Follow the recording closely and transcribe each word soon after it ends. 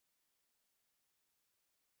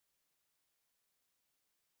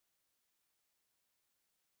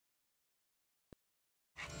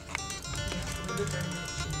with her.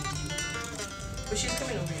 But she's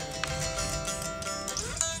coming over here.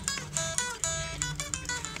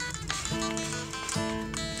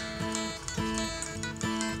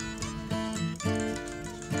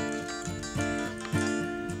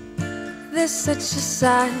 There's such a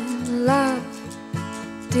sign of love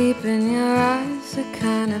deep in your eyes, a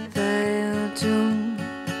kind of pale tomb,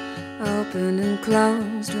 open and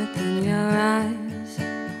closed within your eyes.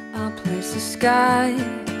 I'll place the sky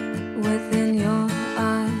within your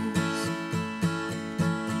eyes.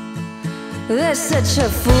 There's such a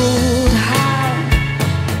fooled heart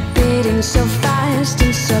beating so fast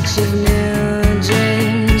in search of new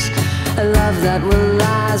dreams, a love that will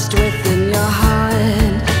last within your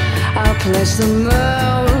heart. I'll place the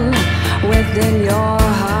moon within your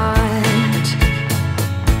heart.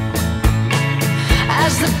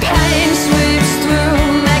 As the pain sweeps through,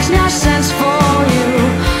 makes no sense for you.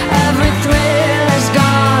 Every thrill is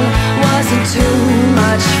gone, wasn't too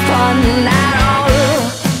much fun at all.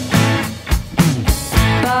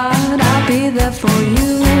 But I'll be there for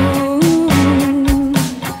you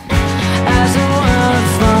as the world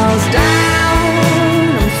falls down.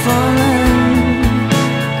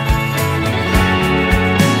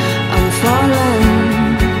 I'm falling.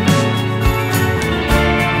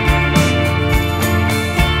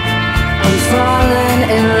 I'm falling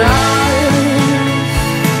in love.